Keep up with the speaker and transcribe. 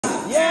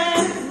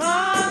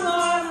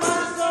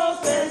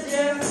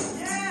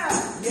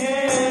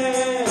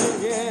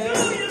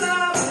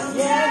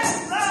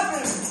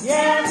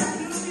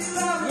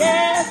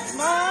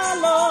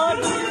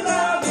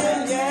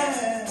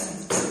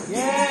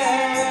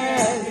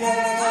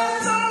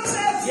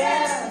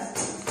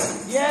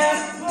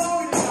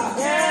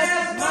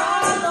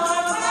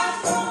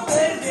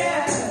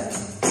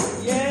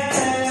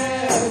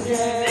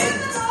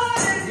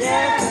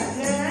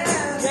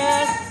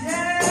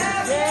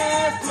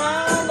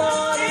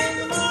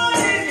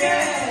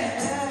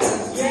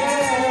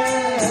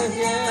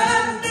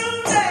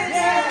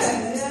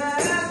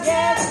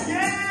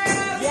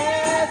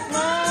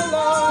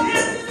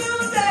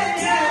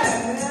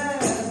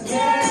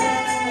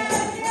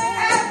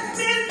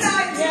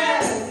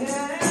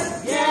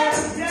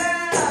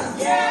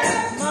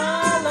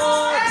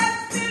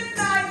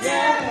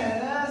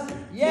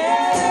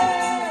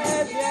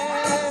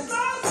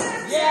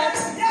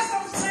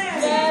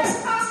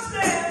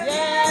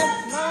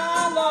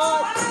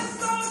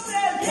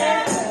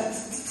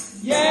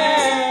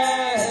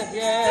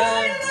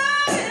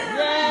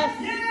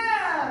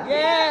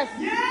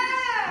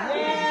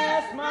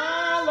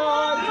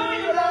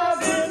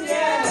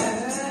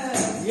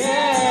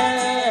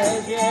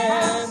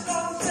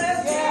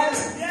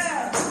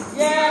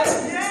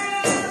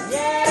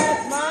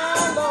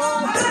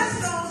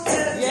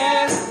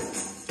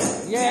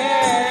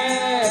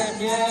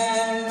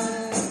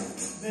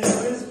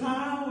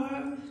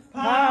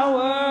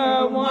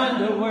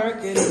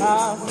working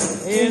power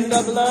in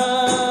the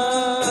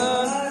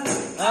blood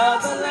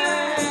of the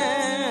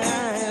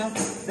Lamb.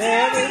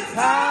 There is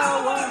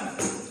power,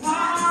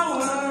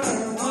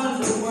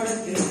 wonder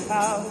working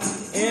power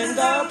in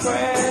the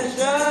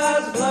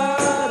precious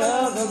blood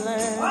of the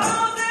Lamb.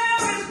 Oh,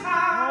 there is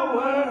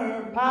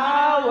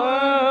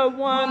power,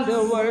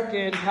 wonder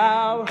working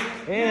power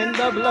in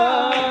the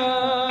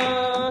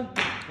blood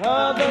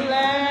of the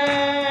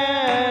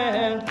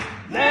Lamb.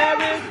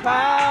 There is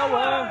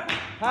power,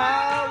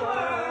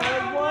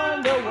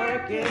 wonder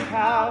working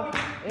power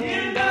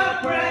in the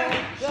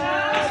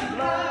precious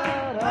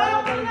blood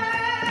of the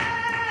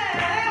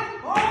Lamb.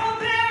 Oh,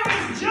 there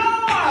is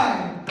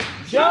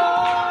joy,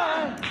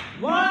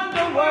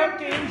 wonder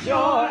working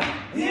joy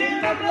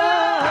in the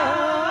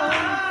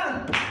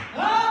blood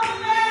of the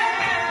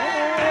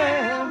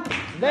Lamb.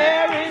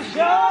 There is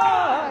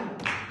joy,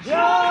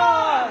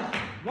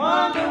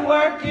 wonder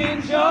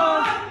working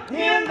joy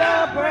in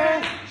the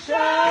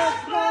precious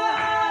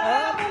blood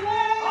of the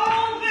Lamb.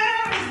 Oh,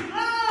 there is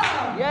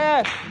love.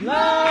 Yes,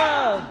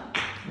 love,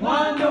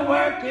 wonder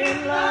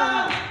working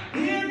love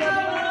in the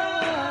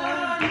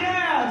blood,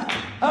 yes,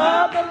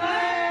 of the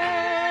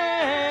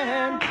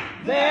Lamb.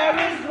 There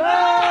is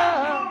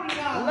love,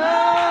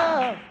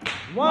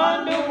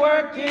 wonder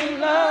working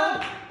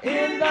love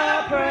in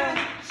the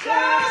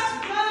precious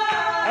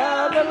blood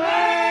of the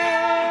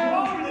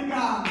Lamb. Glory to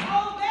God.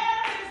 Oh,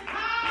 there is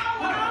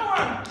power,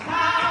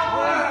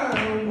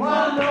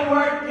 wonder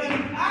working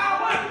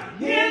power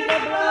in the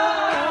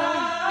blood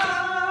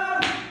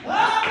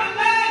of the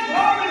Lamb.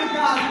 Glory to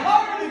God.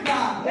 Glory to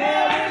God.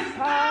 There is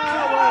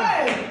power,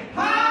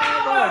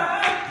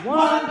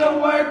 wonder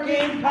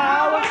working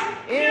power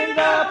in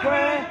the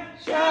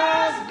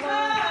precious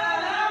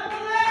blood of the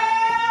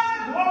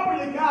Lamb. Glory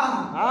to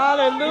God.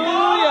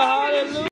 Hallelujah.